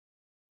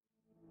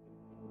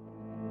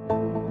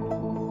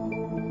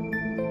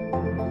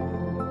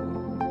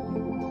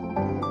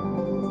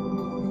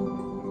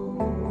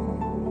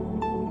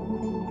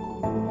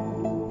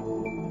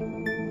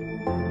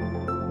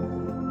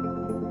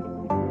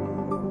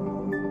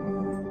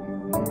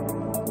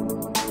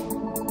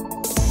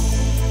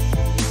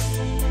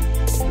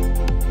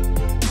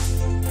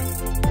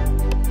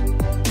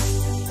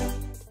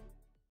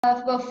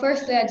Well,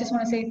 firstly, I just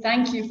want to say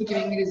thank you for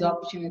giving me this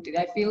opportunity.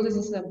 I feel this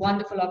is a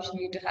wonderful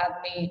opportunity to have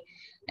me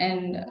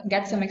and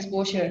get some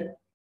exposure,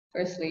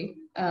 firstly,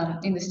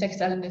 in this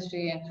textile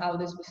industry and how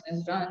this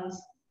business runs.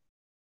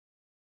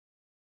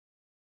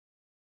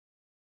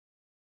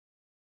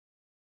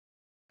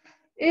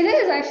 It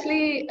is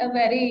actually a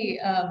very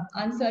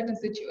uncertain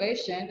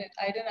situation.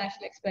 I didn't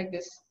actually expect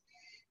this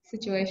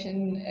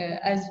situation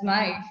as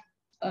my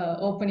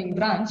opening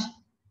branch,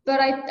 but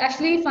I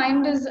actually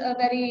find this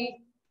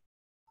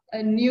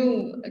a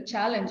new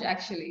challenge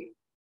actually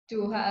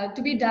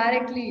to be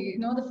directly,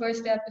 the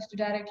first step is to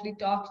directly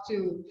talk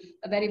to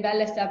a very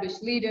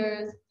well-established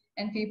leaders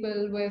and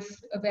people with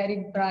a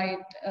very bright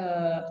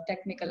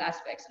technical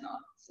aspects and all.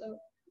 So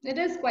it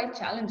is quite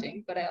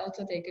challenging, but I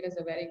also take it as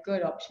a very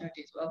good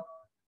opportunity as well.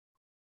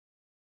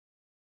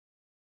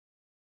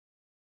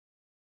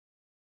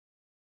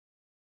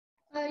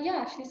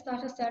 Yeah, actually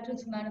started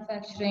with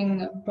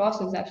manufacturing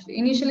process actually.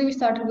 Initially, we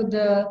started with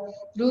the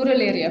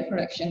rural area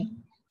production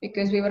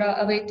because we were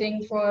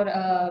awaiting for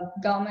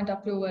government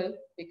approval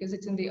because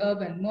it's in the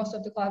urban. Most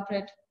of the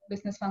corporate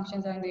business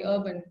functions are in the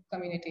urban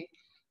community.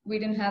 We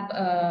didn't have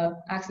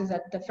access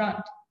at the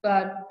front,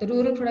 but the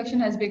rural production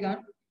has begun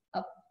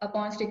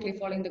upon strictly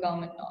following the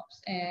government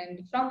norms.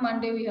 And from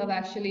Monday, we have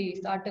actually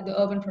started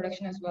the urban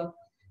production as well.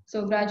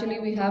 So gradually,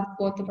 we have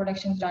both the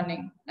productions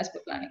running as per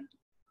planning.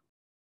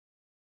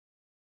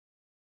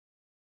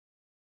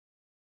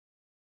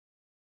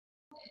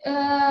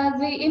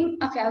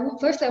 Okay,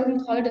 first I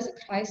wouldn't call it as a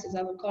crisis.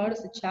 I would call it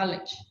as a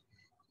challenge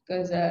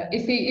because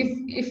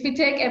if we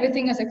take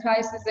everything as a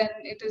crisis, then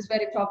it is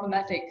very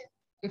problematic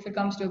if it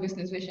comes to a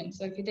business vision.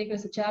 So if you take it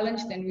as a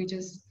challenge, then we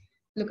just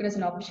look at it as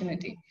an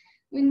opportunity.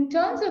 In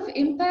terms of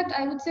impact,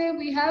 I would say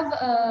we have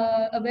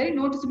a very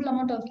noticeable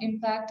amount of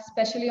impact,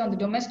 especially on the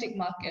domestic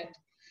market,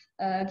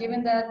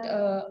 given that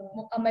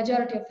a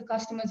majority of the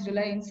customers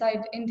rely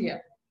inside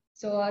India.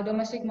 So our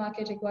domestic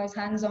market requires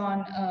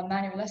hands-on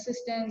manual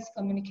assistance,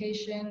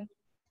 communication,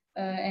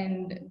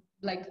 and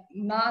like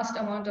vast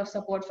amount of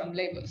support from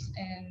laborers.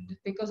 And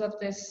because of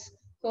this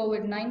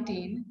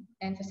COVID-19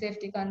 and for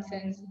safety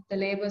concerns, the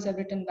laborers have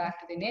returned back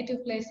to their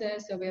native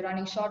places. So we're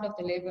running short of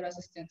the labor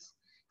assistance.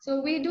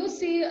 So we do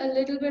see a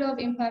little bit of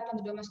impact on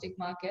the domestic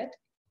market.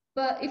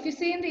 But if you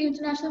see in the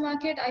international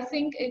market, I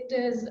think it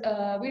is,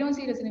 we don't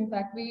see it as an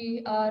impact.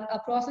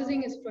 Our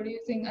processing is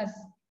producing as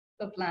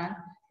per plan.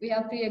 We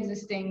have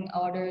pre-existing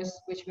orders,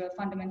 which we are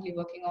fundamentally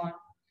working on,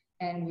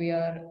 and we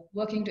are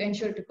working to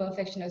ensure to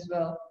perfection as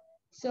well.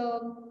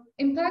 So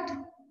impact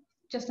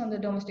just on the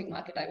domestic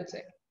market, I would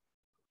say.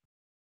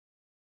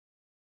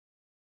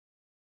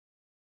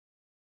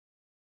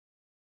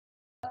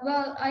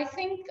 Well, I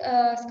think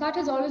SKAAT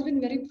has always been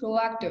very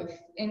proactive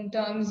in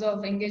terms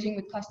of engaging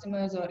with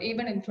customers or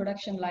even in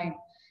production line,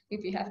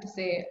 if you have to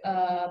say.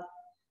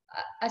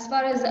 As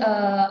far as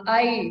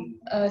I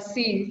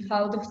see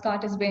how the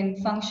SKAAT has been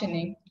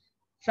functioning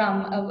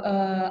from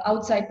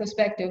outside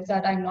perspective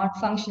that I'm not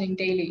functioning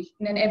daily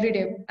in an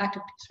everyday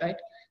activities, right?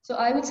 So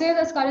I would say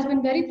that SKAAT has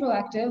been very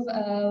proactive.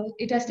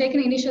 It has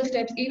taken initial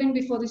steps even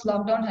before this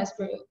lockdown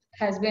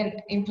has been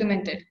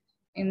implemented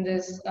in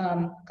this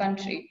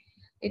country.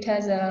 It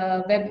has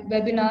a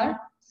webinar,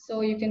 so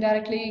you can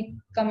directly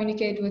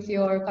communicate with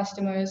your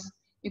customers.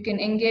 You can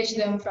engage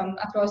them from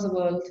across the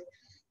world.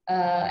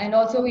 And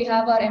also we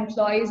have our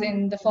employees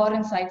in the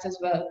foreign sites as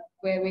well,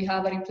 where we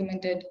have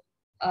implemented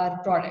our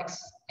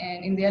products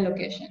and in their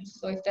locations.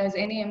 So if there's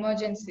any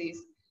emergencies,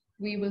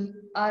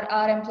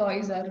 our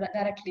employees are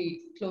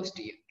directly close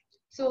to you.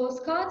 So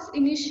SKAAT's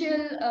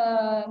initial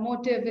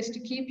motive is to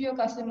keep your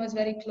customers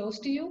very close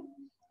to you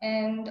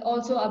and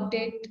also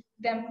update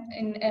them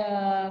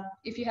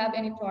if you have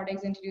any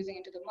products introducing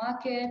into the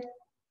market,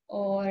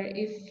 or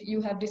if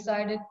you have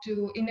decided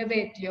to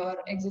innovate your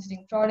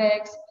existing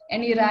products,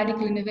 any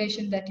radical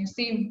innovation that you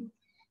seem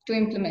to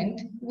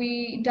implement,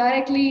 we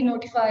directly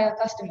notify our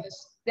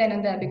customers then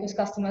and there because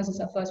customers is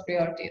our first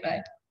priority,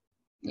 right?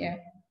 Yeah.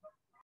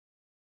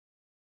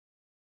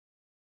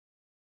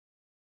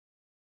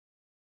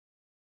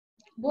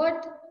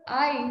 What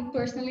I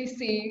personally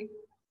see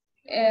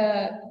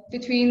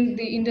between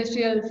the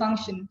industrial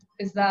function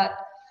is that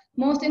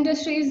most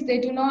industries, they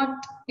do not,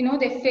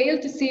 they fail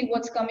to see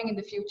what's coming in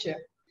the future.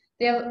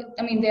 They are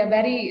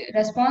very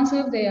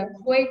responsive, they are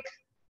quick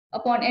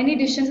upon any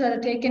decisions that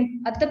are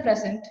taken at the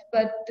present,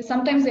 but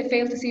sometimes they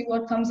fail to see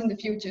what comes in the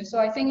future. So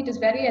I think it is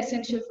very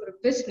essential for a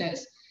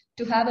business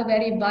to have a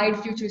very wide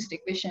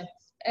futuristic vision.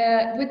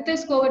 With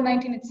this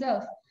COVID-19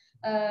 itself,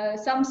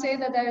 some say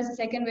that there is a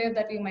second wave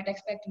that we might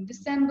expect in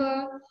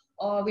December,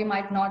 or we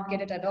might not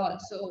get it at all.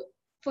 So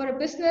for a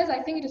business,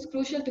 I think it is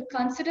crucial to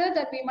consider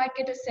that we might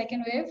get a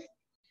second wave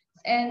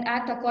and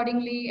act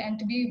accordingly and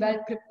to be well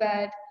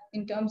prepared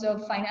in terms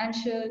of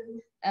financial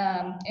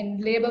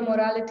and labor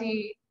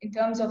morality, in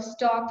terms of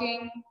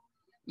stocking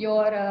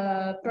your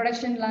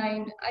production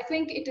line. I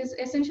think it is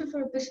essential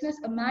for a business,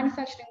 a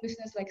manufacturing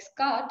business like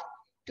SKAAT,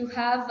 to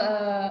have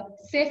a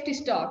safety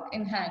stock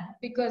in hand,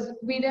 because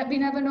we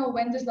never know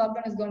when this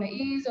lockdown is going to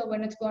ease or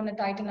when it's going to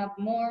tighten up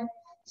more.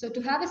 So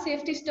to have a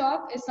safety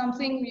stock is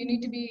something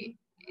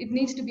it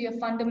needs to be a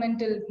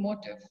fundamental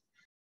motive.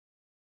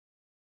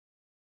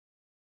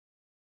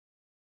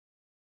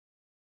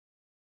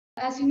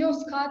 As you know,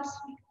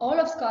 all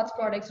of SKAAT's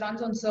products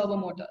runs on servo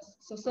motors.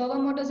 So servo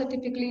motors are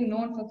typically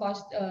known for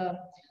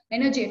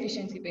energy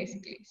efficiency,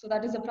 basically. So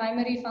that is the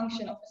primary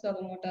function of a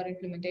servo motor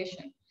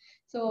implementation.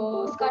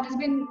 So SKAAT has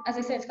been, as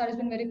I said, SKAAT has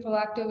been very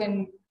proactive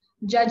in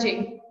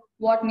judging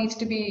what needs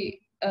to be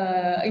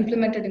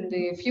implemented in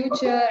the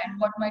future and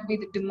what might be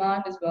the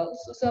demand as well.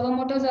 So servo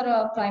motors are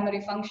a primary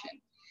function.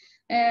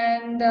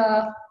 And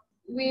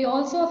we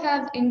also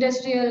have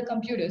industrial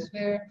computers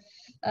where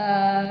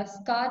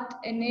SKAAT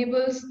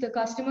enables the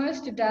customers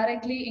to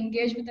directly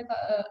engage with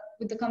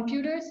the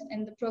computers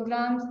and the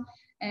programs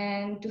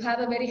and to have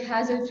a very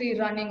hassle-free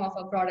running of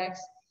our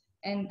products.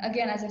 And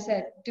again, as I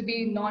said, to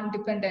be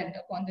non-dependent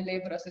upon the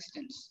labor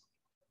assistance.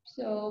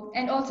 So,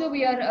 and also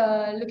we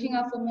are looking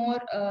up for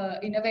more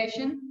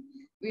innovation.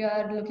 We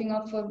are looking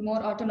up for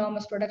more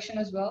autonomous production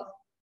as well.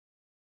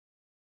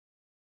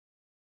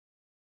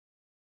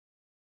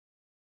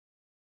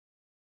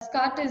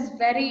 SKAAT is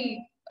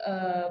very,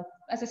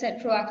 as I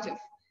said, proactive,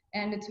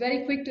 and it's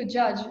very quick to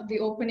judge the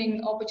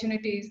opening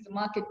opportunities, the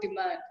market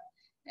demand.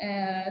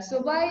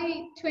 So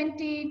by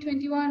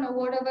 2021 or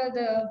whatever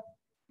the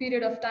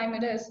period of time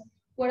it is,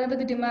 whatever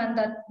the demand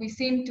that we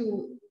seem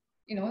to,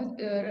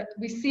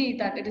 we see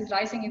that it is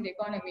rising in the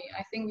economy,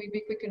 I think we'd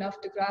be quick enough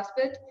to grasp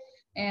it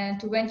and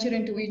to venture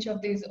into each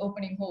of these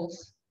opening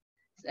holes.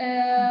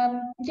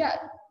 Yeah,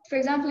 for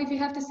example, if you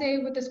have to say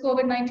with this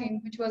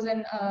COVID-19, which was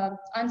an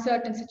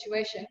uncertain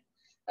situation,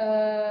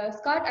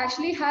 SKAAT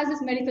actually has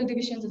its medical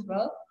divisions as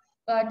well.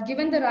 But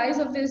given the rise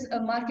of this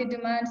market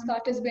demand,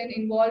 SKAAT has been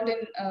involved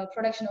in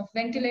production of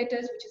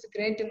ventilators, which is a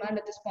great demand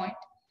at this point.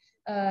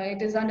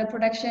 It is under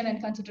production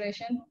and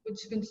consideration, which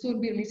will soon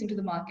be released into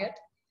the market.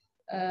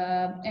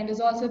 And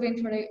has also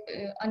been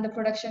under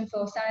production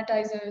for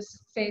sanitizers,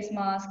 face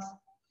masks,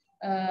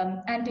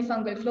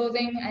 antifungal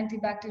clothing,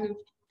 antibacterial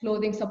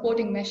clothing,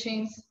 supporting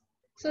machines.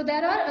 So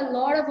there are a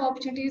lot of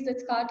opportunities that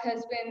SKAAT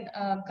has been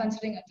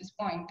considering at this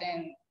point,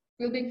 and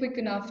we'll be quick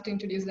enough to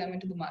introduce them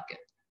into the market.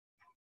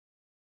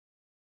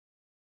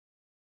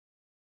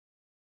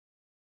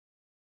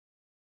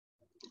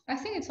 I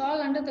think it's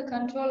all under the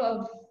control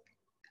of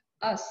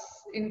us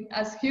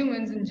as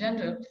humans in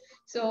general.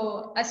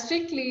 So as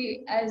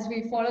strictly as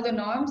we follow the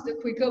norms, the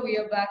quicker we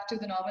are back to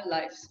the normal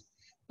lives.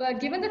 But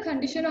given the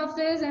condition of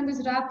this and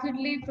this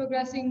rapidly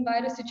progressing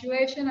virus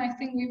situation, I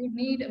think we would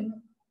need a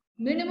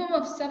minimum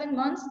of 7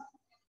 months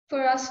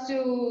for us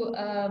to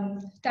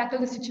tackle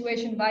the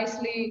situation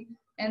wisely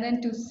and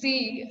then to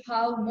see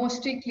how more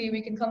strictly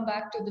we can come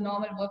back to the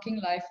normal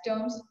working life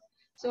terms.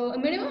 So a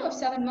minimum of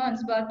 7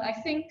 months, but I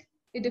think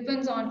it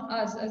depends on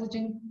us as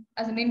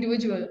an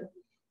individual,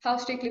 how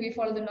strictly we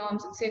follow the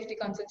norms and safety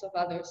concerns of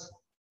others.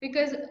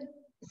 Because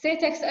say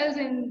textiles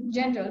in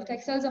general,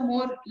 textiles are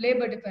more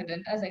labor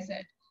dependent, as I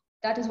said.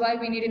 That is why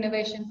we need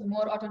innovation for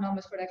more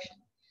autonomous production.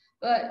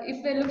 But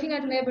if we're looking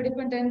at labor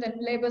dependent, then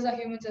laborers are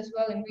humans as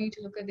well, and we need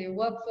to look at their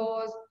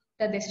workforce,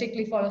 that they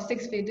strictly follow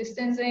 6 feet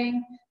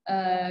distancing,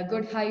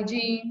 good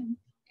hygiene,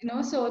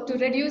 so to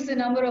reduce the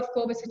number of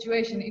COVID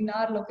situation in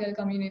our local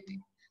community.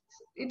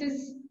 It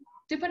is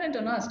dependent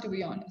on us, to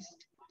be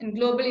honest, and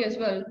globally as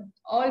well.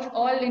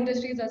 All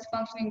industries are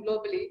functioning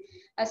globally.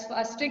 As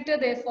stricter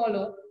they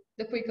follow,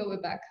 the quicker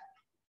we're back.